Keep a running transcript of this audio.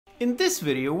In this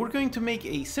video, we're going to make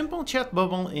a simple chat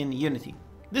bubble in Unity.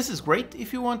 This is great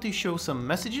if you want to show some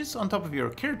messages on top of your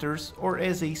characters or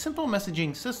as a simple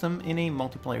messaging system in a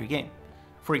multiplayer game.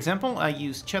 For example, I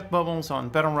use chat bubbles on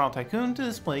Battle Royale Tycoon to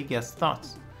display guest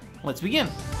thoughts. Let's begin!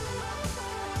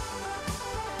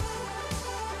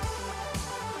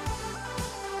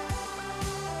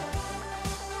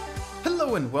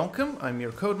 Hello and welcome, I'm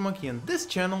your Code Monkey, and this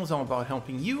channel is all about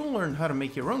helping you learn how to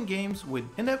make your own games with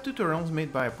in-depth tutorials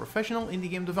made by a professional indie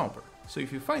game developer. So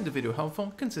if you find the video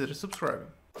helpful, consider subscribing.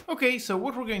 Okay, so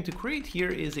what we're going to create here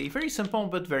is a very simple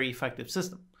but very effective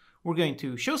system. We're going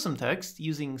to show some text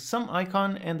using some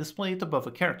icon and display it above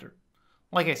a character.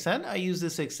 Like I said, I used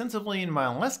this extensively in my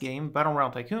last game, Battle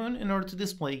Royale Tycoon, in order to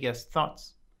display guest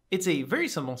thoughts. It's a very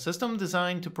simple system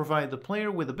designed to provide the player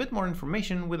with a bit more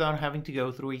information without having to go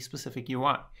through a specific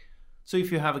UI. So if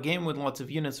you have a game with lots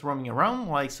of units roaming around,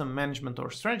 like some management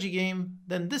or strategy game,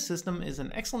 then this system is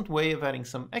an excellent way of adding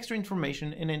some extra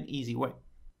information in an easy way.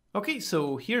 Okay,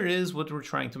 so here is what we're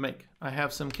trying to make. I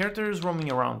have some characters roaming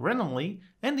around randomly,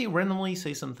 and they randomly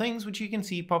say some things which you can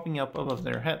see popping up above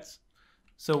their heads.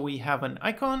 So we have an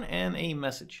icon and a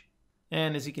message.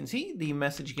 And as you can see, the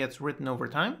message gets written over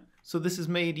time. So this is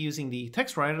made using the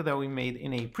text writer that we made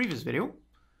in a previous video.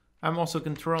 I'm also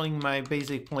controlling my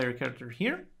basic player character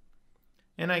here.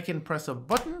 And I can press a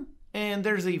button, and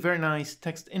there's a very nice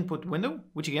text input window,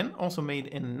 which again, also made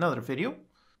in another video.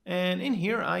 And in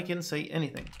here I can say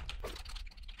anything.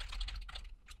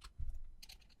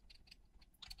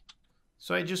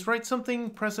 So I just write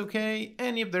something, press OK,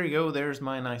 and yep, there you go, there's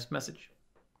my nice message.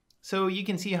 So you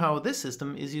can see how this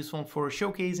system is useful for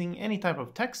showcasing any type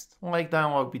of text, like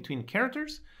dialogue between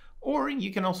characters, or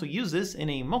you can also use this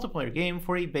in a multiplayer game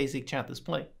for a basic chat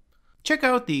display. Check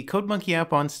out the CodeMonkey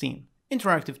app on Steam.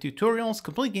 Interactive tutorials,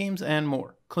 complete games, and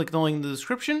more. Click the link in the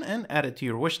description and add it to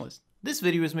your wishlist. This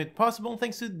video is made possible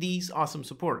thanks to these awesome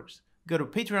supporters. Go to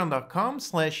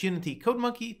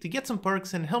patreon.com/unitycodemonkey to get some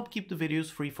perks and help keep the videos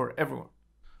free for everyone.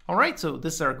 Alright, so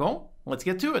this is our goal. Let's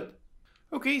get to it.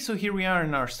 Okay, so here we are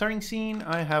in our starting scene.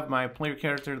 I have my player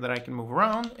character that I can move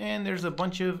around, and there's a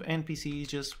bunch of NPCs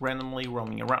just randomly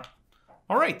roaming around.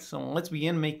 Alright, so let's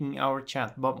begin making our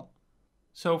chat bubble.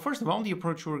 So first of all, the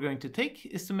approach we're going to take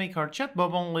is to make our chat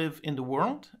bubble live in the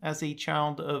world as a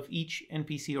child of each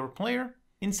NPC or player,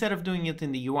 instead of doing it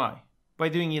in the UI. By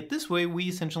doing it this way, we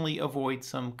essentially avoid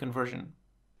some conversion.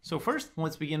 So first,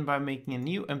 let's begin by making a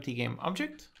new empty game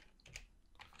object.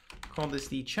 Call this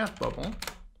the chat bubble.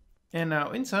 And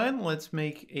now inside, let's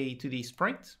make a 2D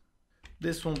sprite.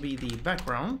 This will be the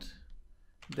background.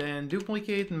 Then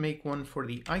duplicate and make one for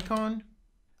the icon.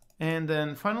 And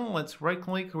then finally, let's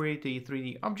right-click, create a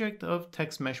 3D object of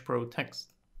TextMesh Pro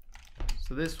Text.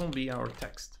 So this will be our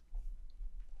text.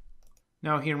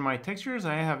 Now here in my textures,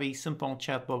 I have a simple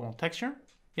chat bubble texture.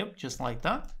 Yep, just like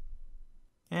that.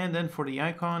 And then for the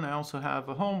icon, I also have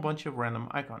a whole bunch of random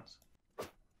icons.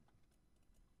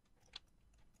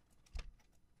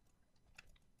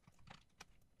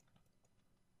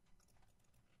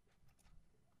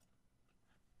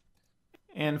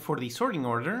 And for the sorting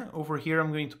order, over here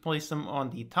I'm going to place them on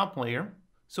the top layer.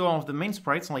 So all of the main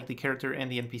sprites, like the character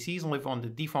and the NPCs, live on the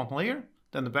default layer.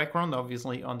 Then the background,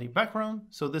 obviously, on the background.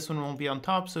 So this one will be on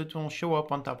top, so it will show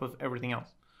up on top of everything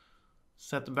else.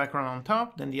 Set the background on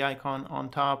top, then the icon on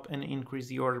top, and increase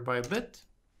the order by a bit.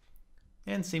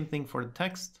 And same thing for the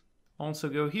text. Also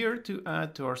go here to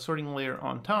add to our sorting layer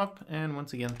on top, and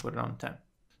once again put it on 10.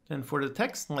 Then for the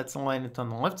text, let's align it on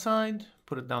the left side,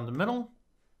 put it down the middle.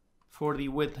 For the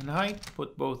width and height,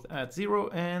 put both at 0,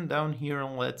 and down here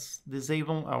let's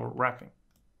disable our wrapping.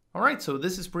 Alright, so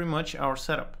this is pretty much our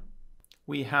setup.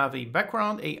 We have a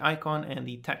background, a icon, and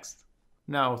the text.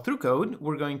 Now through code,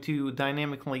 we're going to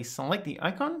dynamically select the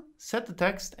icon, set the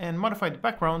text, and modify the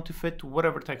background to fit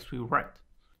whatever text we write.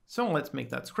 So let's make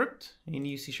that script, a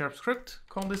new C# script,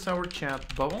 call this our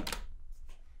chat bubble,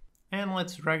 and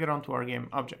let's drag it onto our game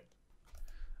object.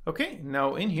 Okay,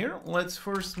 now in here, let's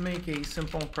first make a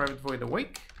simple private void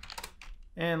awake,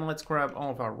 and let's grab all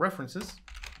of our references.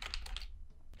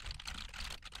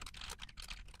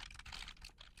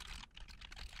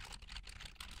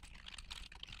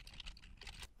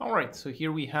 Alright, so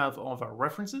here we have all of our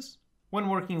references. When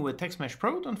working with TextMesh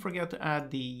Pro, don't forget to add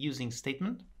the using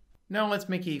statement. Now let's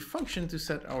make a function to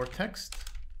set our text.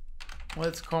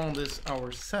 Let's call this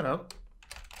our setup.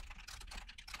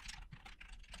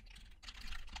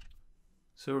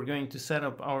 So we're going to set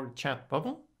up our chat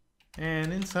bubble,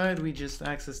 and inside we just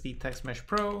access the TextMesh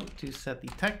Pro to set the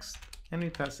text, and we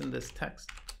pass in this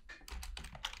text.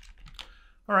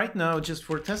 All right, now just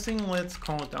for testing, let's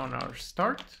call it on our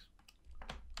start.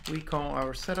 we call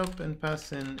our setup and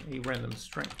pass in a random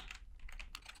string.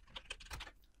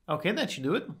 Okay, that should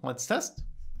do it. Let's test.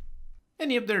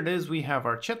 And yep, there it is. We have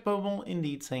our chat bubble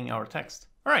indeed saying our text.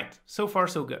 All right, so far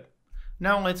so good.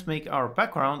 Now let's make our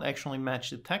background actually match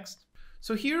the text.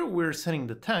 So here we're setting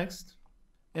the text,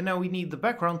 and now we need the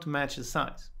background to match the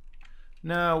size.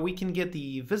 Now we can get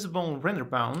the visible render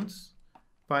bounds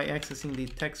by accessing the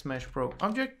TextMesh Pro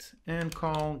object and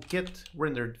call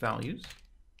getRenderedValues.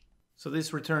 So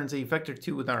this returns a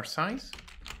vector2 with our size.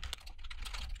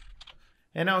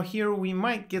 And now here we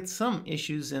might get some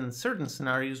issues in certain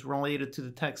scenarios related to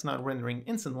the text not rendering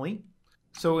instantly.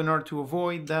 So in order to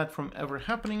avoid that from ever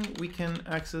happening, we can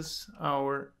access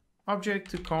our object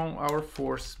to call our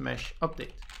force mesh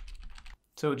update.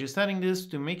 So just adding this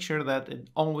to make sure that it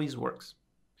always works.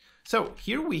 So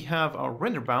here we have our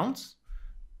render bounds.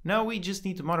 Now we just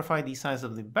need to modify the size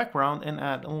of the background and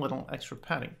add a little extra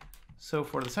padding. So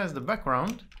for the size of the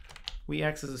background, we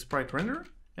access the sprite renderer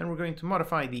and we're going to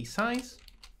modify the size.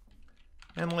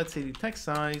 And let's say the text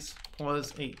size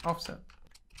plus a offset.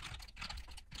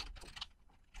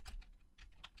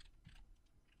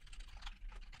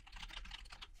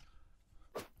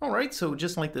 Alright, so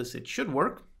just like this, it should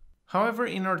work. However,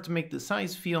 in order to make the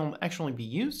size field actually be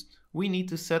used, we need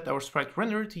to set our sprite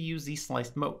renderer to use the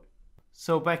sliced mode.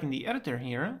 So back in the editor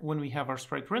here, when we have our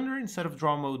sprite renderer, instead of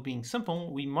draw mode being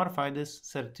simple, we modify this,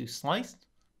 set it to sliced.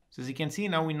 So as you can see,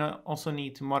 now we also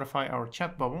need to modify our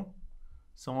chat bubble.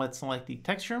 So let's select the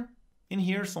texture. In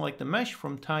here, select the mesh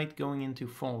from tight going into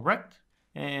full rect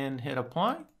and hit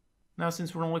apply. Now,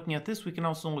 since we're looking at this, we can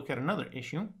also look at another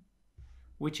issue,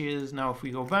 which is now if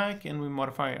we go back and we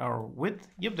modify our width,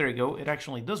 yep, there you go, it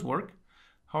actually does work.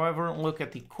 However, look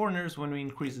at the corners when we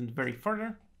increase it very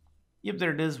further. Yep,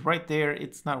 there it is right there.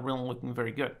 It's not really looking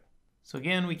very good. So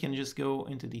again, we can just go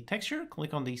into the texture,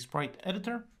 click on the sprite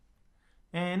editor,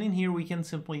 and in here we can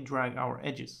simply drag our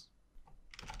edges.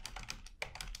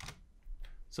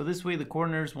 So this way the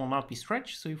corners will not be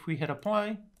stretched. So if we hit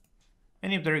apply,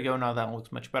 and yep, there you go, now that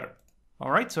looks much better.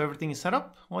 All right, so everything is set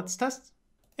up. Let's test.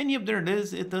 And yep, there it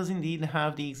is. It does indeed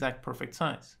have the exact perfect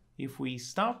size. If we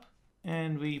stop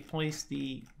and we place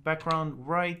the background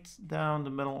right down the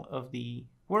middle of the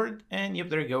word, and yep,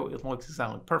 there you go, it looks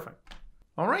exactly perfect.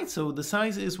 All right, so the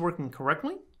size is working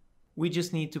correctly. We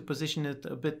just need to position it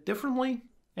a bit differently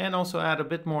and also add a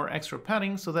bit more extra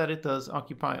padding so that it does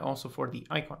occupy also for the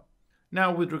icon.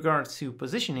 Now, with regards to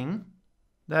positioning,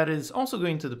 that is also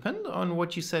going to depend on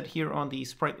what you set here on the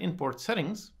sprite import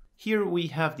settings. Here we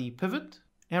have the pivot,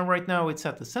 and right now it's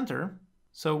at the center.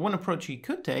 So one approach you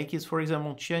could take is, for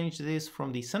example, change this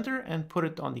from the center and put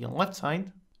it on the left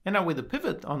side. And now with the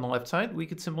pivot on the left side, we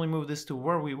could simply move this to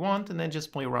where we want and then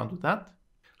just play around with that.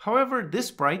 However, this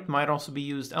sprite might also be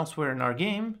used elsewhere in our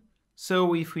game.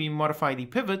 So if we modify the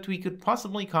pivot, we could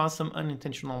possibly cause some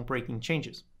unintentional breaking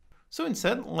changes. So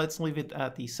instead, let's leave it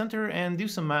at the center and do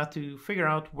some math to figure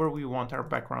out where we want our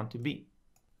background to be.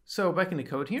 So back in the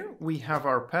code here, we have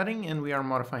our padding and we are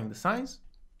modifying the size.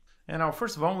 And now,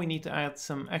 first of all, we need to add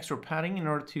some extra padding in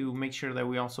order to make sure that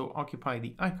we also occupy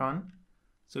the icon.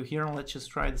 So here, let's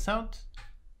just try this out.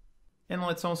 And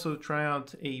let's also try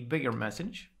out a bigger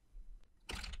message.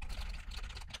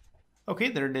 Okay,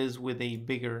 there it is with a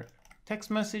bigger text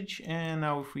message. And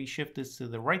now if we shift this to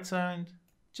the right side,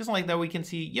 just like that, we can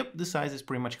see, yep, the size is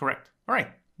pretty much correct. All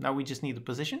right, now we just need the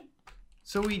position.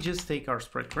 So we just take our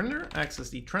sprite renderer, access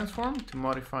the transform to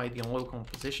modify the local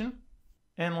position.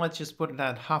 And let's just put it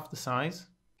at half the size.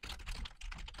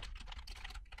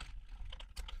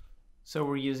 So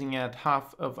we're using at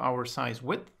half of our size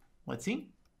width. Let's see.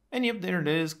 And yep, there it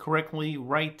is, correctly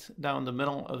right down the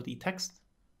middle of the text.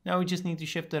 Now we just need to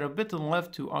shift it a bit to the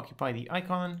left to occupy the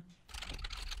icon.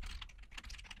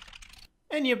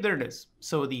 And yep, there it is.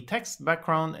 So the text,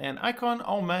 background, and icon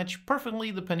all match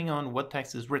perfectly depending on what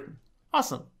text is written.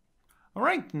 Awesome. All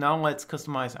right, now let's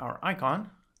customize our icon.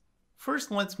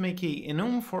 First, let's make a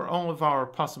enum for all of our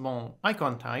possible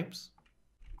icon types.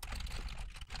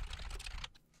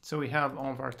 So we have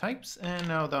all of our types, and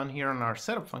now down here on our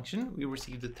setup function, we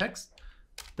receive the text.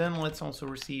 Then let's also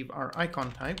receive our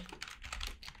icon type.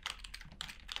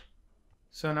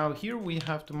 So now here we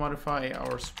have to modify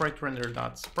our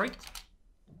SpriteRenderer.sprite.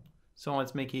 So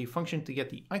let's make a function to get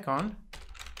the icon.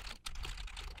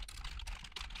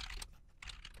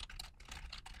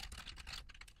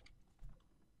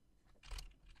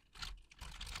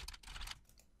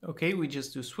 Okay, we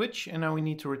just do switch, and now we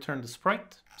need to return the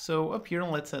sprite. So up here,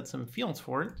 let's add some fields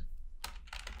for it.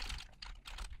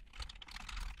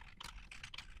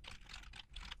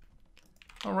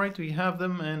 All right, we have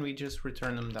them, and we just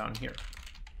return them down here.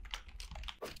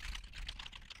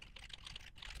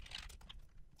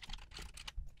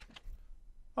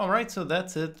 All right, so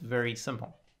that's it, very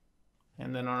simple.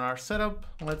 And then on our setup,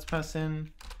 let's pass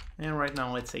in, and right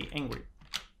now let's say angry.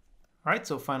 All right,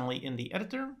 so finally in the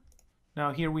editor,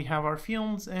 now here we have our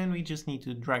fields and we just need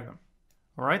to drag them.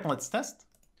 All right, let's test.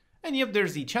 And yep,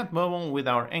 there's the chat bubble with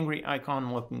our angry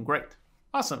icon looking great.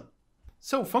 Awesome.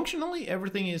 So functionally,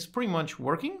 everything is pretty much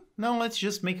working. Now let's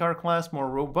just make our class more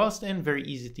robust and very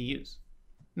easy to use.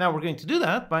 Now we're going to do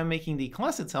that by making the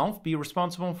class itself be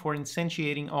responsible for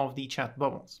instantiating all of the chat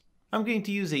bubbles. I'm going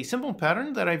to use a simple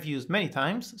pattern that I've used many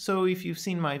times, so if you've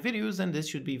seen my videos, then this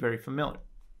should be very familiar.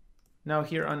 Now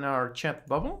here on our chat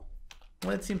bubble,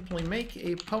 let's simply make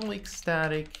a public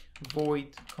static void,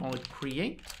 call it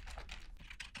create.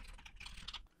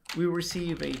 We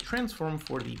receive a transform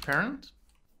for the parent,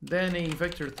 then a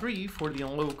vector3 for the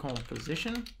local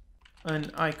position,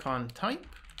 an icon type,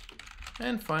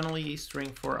 and finally a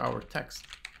string for our text.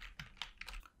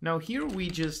 Now here we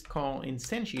just call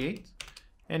instantiate,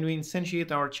 and we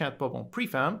instantiate our chat bubble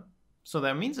prefab, so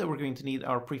that means that we're going to need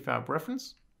our prefab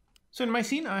reference. So in my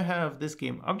scene I have this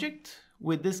game object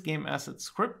with this game asset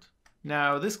script.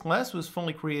 Now this class was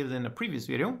fully created in a previous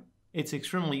video. It's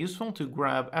extremely useful to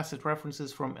grab asset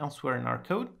references from elsewhere in our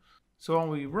code. So all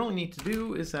we really need to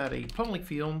do is add a public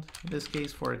field, in this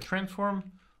case for a transform.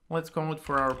 Let's call it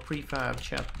for our prefab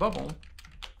chat bubble.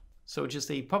 So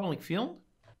just a public field,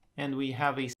 and we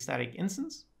have a static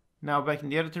instance. Now back in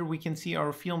the editor, we can see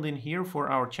our field in here for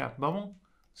our chat bubble.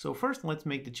 So first, let's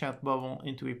make the chat bubble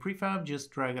into a prefab,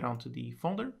 just drag it onto the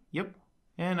folder. Yep.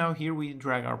 And now here we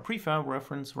drag our prefab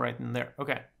reference right in there.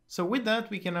 Okay. So with that,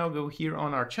 we can now go here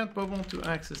on our chat bubble to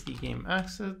access the game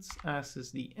assets, access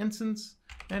the instance,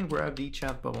 and grab the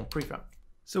chat bubble prefab.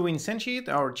 So we instantiate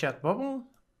our chat bubble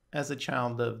as a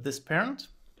child of this parent.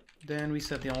 Then we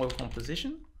set the local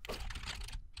position.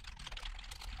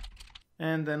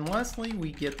 And then lastly,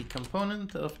 we get the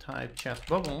component of type chat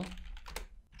bubble.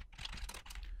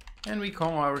 And we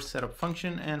call our setup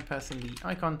function and pass in the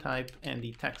icon type and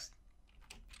the text.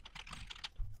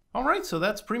 All right, so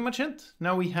that's pretty much it.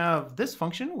 Now we have this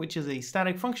function, which is a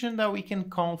static function that we can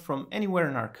call from anywhere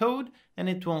in our code, and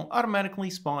it will automatically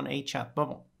spawn a chat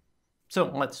bubble.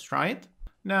 So let's try it.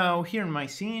 Now here in my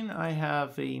scene, I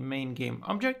have a main game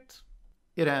object.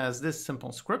 It has this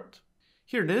simple script.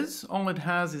 Here it is. All it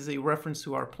has is a reference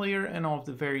to our player and all of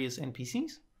the various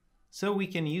NPCs. So we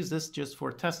can use this just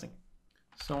for testing.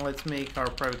 So let's make our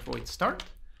private void start.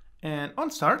 And on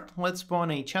start, let's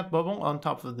spawn a chat bubble on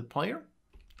top of the player.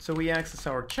 So we access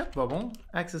our chat bubble,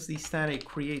 access the static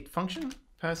create function,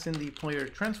 pass in the player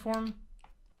transform.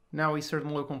 Now a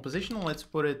certain local position, let's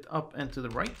put it up and to the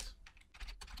right.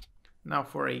 Now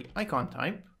for a icon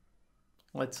type,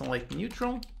 let's select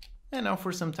neutral, and now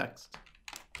for some text.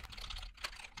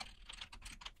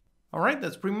 All right,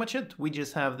 that's pretty much it. We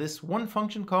just have this one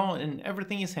function call and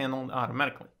everything is handled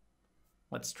automatically.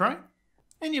 Let's try.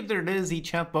 And yep, there it is, the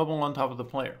chat bubble on top of the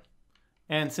player.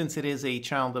 And since it is a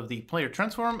child of the player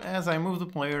transform, as I move the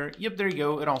player, yep, there you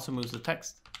go, it also moves the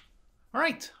text. All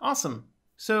right, awesome.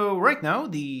 So right now,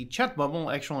 the chat bubble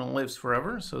actually lives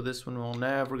forever, so this one will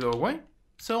never go away.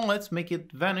 So let's make it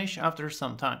vanish after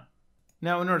some time.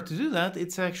 Now, in order to do that,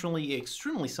 it's actually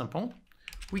extremely simple.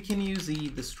 We can use the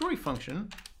destroy function.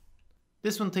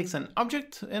 This one takes an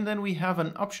object, and then we have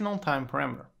an optional time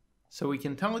parameter. So we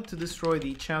can tell it to destroy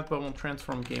the chat bubble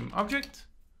transform game object,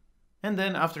 and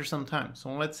then after some time.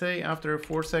 So let's say after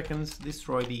 4 seconds,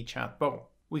 destroy the chat bubble.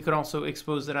 We could also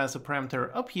expose it as a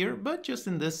parameter up here, but just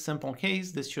in this simple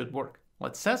case, this should work.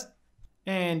 Let's test.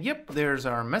 And yep, there's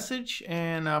our message.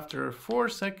 And after 4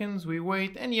 seconds, we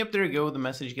wait. And yep, there you go. The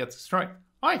message gets destroyed.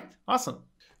 All right, awesome.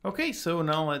 Okay, so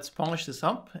now let's polish this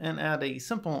up and add a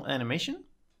simple animation.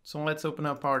 So let's open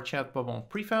up our chat bubble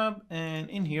prefab. And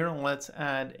in here, let's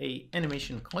add a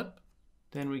animation clip.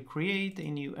 Then we create a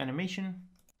new animation.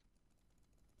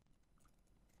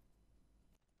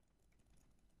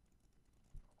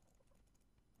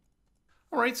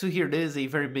 All right, so here it is, a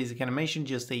very basic animation,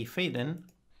 just a fade in.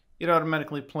 It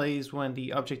automatically plays when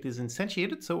the object is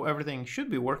instantiated, so everything should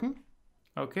be working.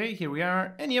 Okay, here we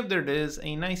are, and yep, there it is,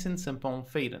 a nice and simple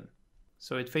fade in.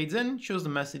 So it fades in, shows the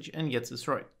message, and gets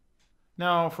destroyed.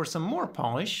 Now for some more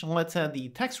polish, let's add the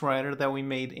text writer that we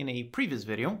made in a previous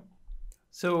video.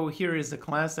 So here is the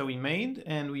class that we made,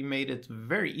 and we made it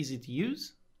very easy to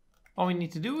use. All we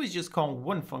need to do is just call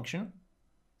one function.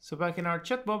 So back in our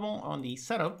chat bubble on the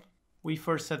setup, we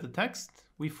first set the text,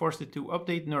 we force it to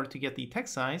update in order to get the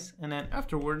text size, and then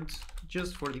afterwards,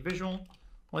 just for the visual,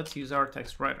 let's use our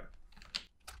text writer.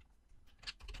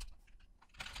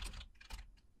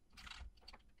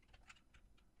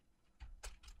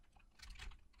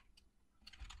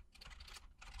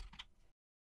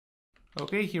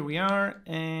 Okay, here we are,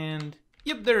 and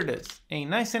yep, there it is. A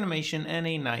nice animation and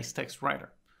a nice text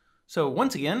writer. So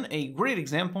once again, a great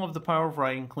example of the power of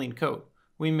writing clean code.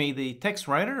 We made the text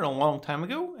writer a long time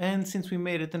ago, and since we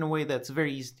made it in a way that's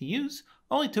very easy to use,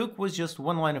 all it took was just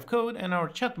one line of code and our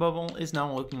chat bubble is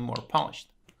now looking more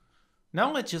polished.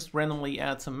 Now let's just randomly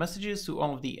add some messages to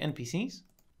all of the NPCs.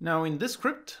 Now in this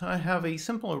script, I have a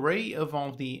simple array of all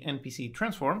of the NPC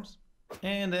transforms,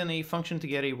 and then a function to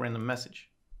get a random message.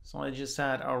 So let's just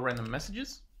add our random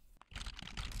messages.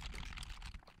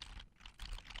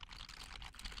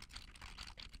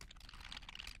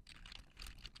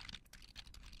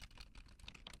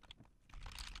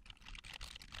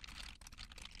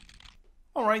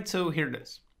 Alright, so here it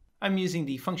is. I'm using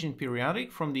the function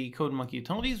periodic from the CodeMonkey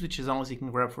utilities, which is always you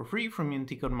can grab for free from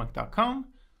unitycodemonkey.com.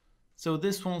 So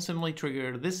this will simply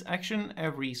trigger this action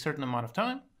every certain amount of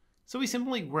time. So we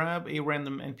simply grab a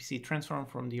random NPC transform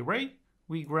from the array,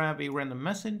 we grab a random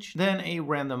message, then a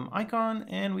random icon,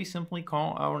 and we simply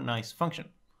call our nice function.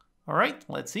 Alright,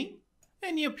 let's see.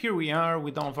 And yep, here we are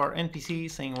with all of our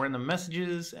NPCs saying random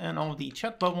messages and all of the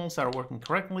chat bubbles are working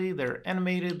correctly. They're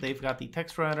animated, they've got the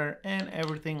text writer, and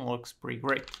everything looks pretty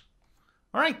great.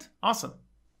 Alright, awesome.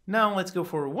 Now let's go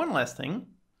for one last thing.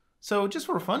 So just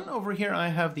for fun, over here I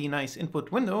have the nice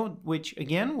input window, which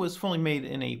again was fully made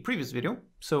in a previous video.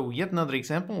 So yet another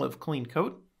example of clean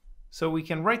code. So we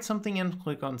can write something and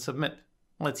click on submit.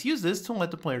 Let's use this to let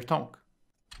the player talk.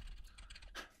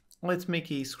 Let's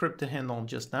make a script to handle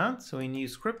just that. So a new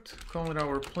script, call it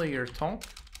our player talk.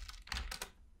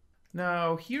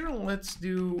 Now here let's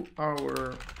do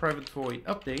our private void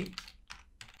update.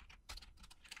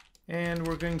 And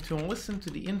we're going to listen to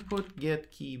the input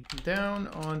get key down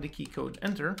on the key code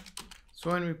enter.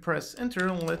 So when we press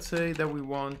enter, let's say that we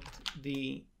want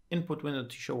the input window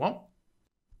to show up.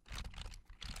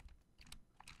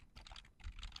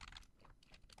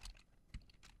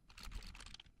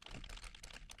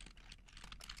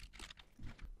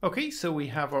 Okay, so we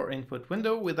have our input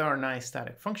window with our nice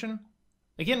static function.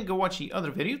 Again, go watch the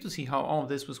other video to see how all of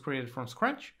this was created from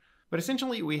scratch. But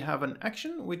essentially we have an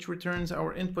action which returns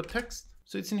our input text.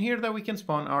 So it's in here that we can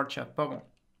spawn our chat bubble.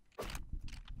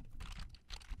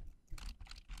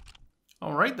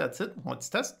 Alright, that's it. Let's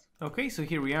test. Okay, so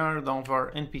here we are with all of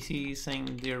our NPCs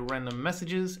saying their random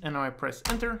messages, and now I press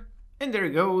enter. And there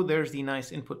you go, there's the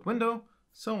nice input window.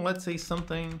 So let's say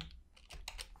something.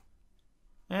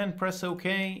 And press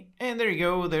OK, and there you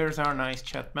go, there's our nice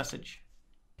chat message.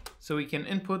 So we can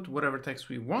input whatever text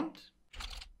we want.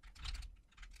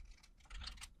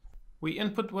 We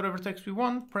input whatever text we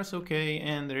want, press OK,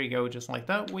 and there you go, just like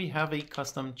that, we have a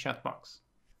custom chat box.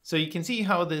 So you can see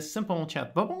how this simple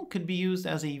chat bubble could be used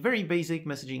as a very basic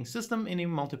messaging system in a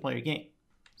multiplayer game.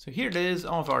 So here it is,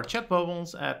 all of our chat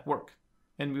bubbles at work.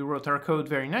 And we wrote our code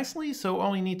very nicely, so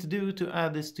all you need to do to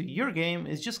add this to your game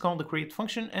is just call the create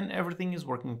function and everything is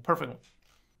working perfectly.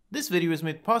 This video is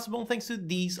made possible thanks to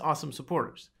these awesome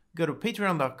supporters. Go to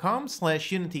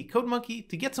patreon.com/unitycodemonkey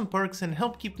to get some perks and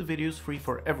help keep the videos free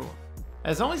for everyone.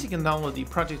 As always, you can download the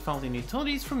project files and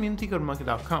utilities from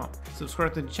unitycodemonkey.com.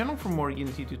 Subscribe to the channel for more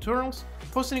Unity tutorials,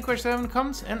 post any questions you have in the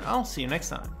comments, and I'll see you next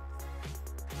time.